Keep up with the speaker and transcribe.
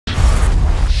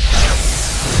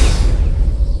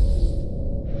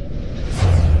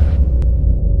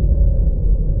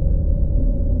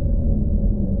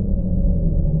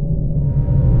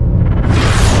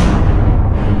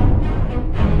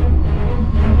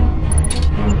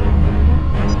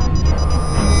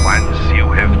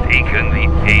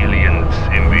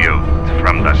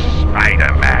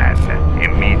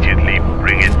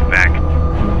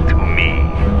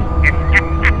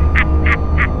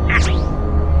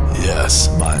Yes,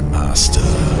 my master.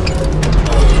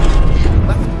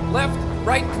 Left,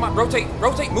 right, come on, rotate,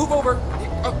 move over.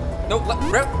 No,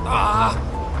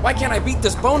 why can't I beat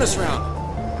this bonus round?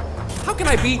 How can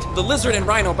I beat the lizard and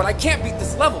rhino, but I can't beat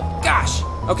this level? Gosh!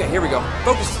 Okay, here we go.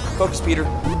 Focus, Peter.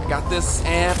 I got this,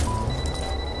 and...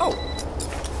 Oh!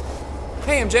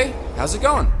 Hey, MJ, how's it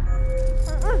going?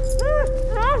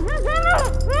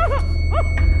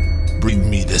 Bring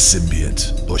me the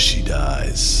symbiote, or she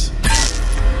dies.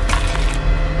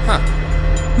 Huh.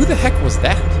 Who the heck was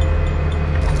that?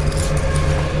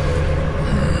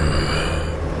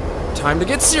 Time to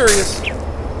get serious.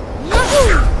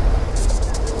 Yahoo!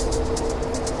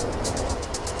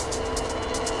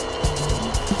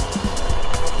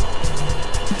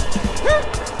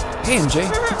 Hey, MJ.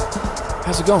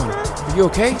 How's it going? Are you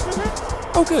okay?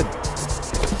 Oh, good.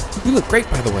 You look great,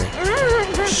 by the way.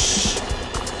 Shh.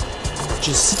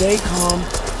 Just stay calm,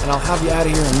 and I'll have you out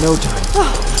of here in no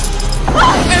time.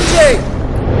 MJ!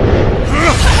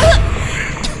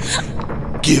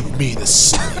 Give me the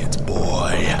symbiote,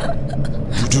 boy.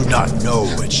 You do not know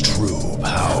its true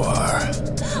power.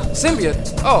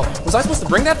 Symbiote? Oh, was I supposed to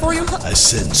bring that for you? I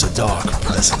sense a dark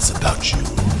presence about you.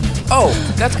 Oh,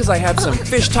 that's because I had some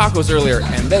fish tacos earlier,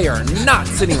 and they are not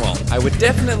sitting well. I would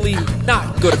definitely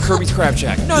not go to Kirby's Crab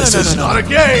Shack. No. This is not a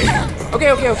game!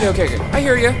 Okay. I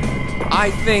hear you.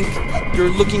 I think you're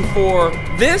looking for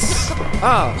this?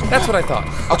 Ah, that's what I thought.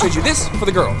 I'll trade you this for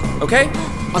the girl, okay?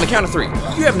 On the count of 3.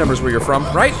 You have numbers where you're from,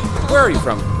 right? Where are you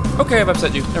from? Okay, I've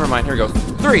upset you. Never mind, here we go.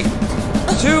 3, 2,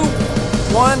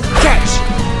 1, catch!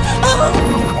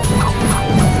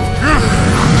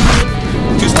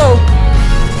 Too slow.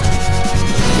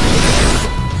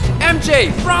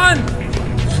 MJ, run!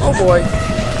 Oh boy.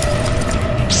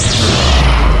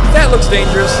 That looks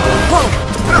dangerous. Whoa!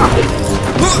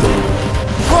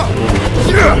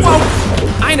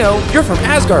 I know, you're from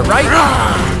Asgard, right?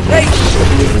 Hey!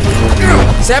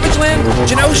 Savage Land?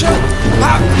 Genosha?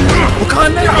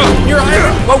 Wakanda? Your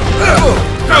island? Whoa!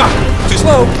 Too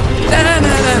slow.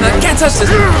 Can't touch this.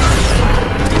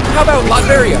 How about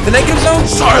Latveria? The negative zone?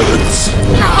 Silence!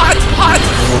 Hot!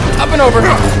 Up and over.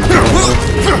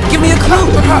 Give me a clue.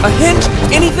 A hint?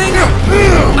 Anything?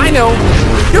 I know.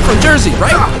 You're from Jersey,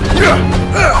 right?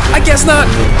 I guess not.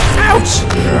 Ouch!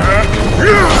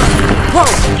 Whoa!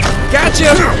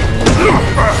 Gotcha!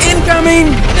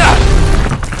 Incoming!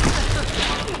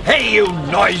 Hey, you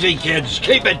noisy kids,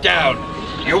 keep it down.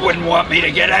 You wouldn't want me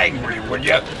to get angry, would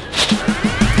you?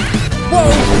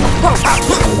 Whoa!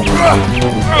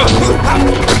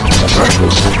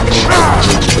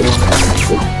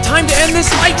 Time to end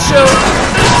this light show!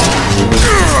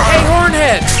 Hey,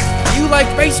 Hornhead! You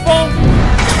like baseball?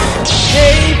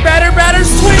 Hey, batter,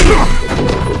 swing!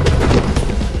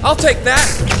 I'll take that!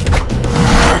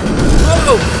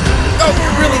 Oh,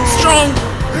 you're really strong!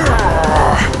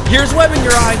 Here's web in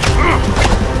your eye!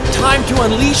 Time to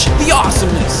unleash the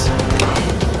awesomeness!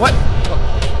 What?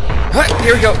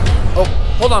 Here we go! Oh,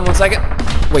 hold on one second.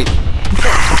 Wait.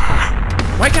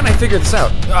 Why can't I figure this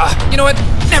out? You know what?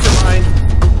 Never mind.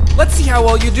 Let's see how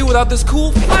well you do without this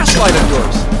cool flashlight of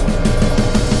yours.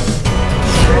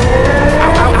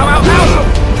 Ow!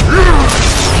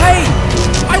 Hey!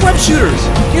 My web shooters!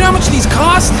 You know how much these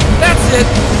cost? That's it!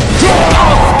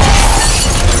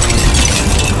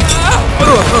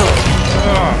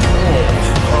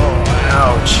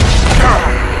 Ouch.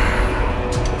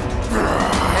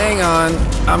 Hang on,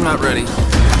 I'm not ready.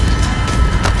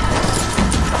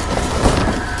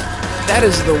 That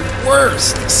is the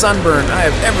worst sunburn I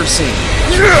have ever seen.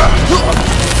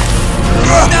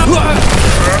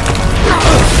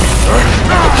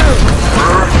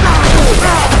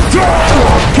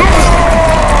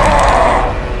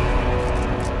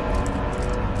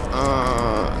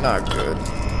 Not good.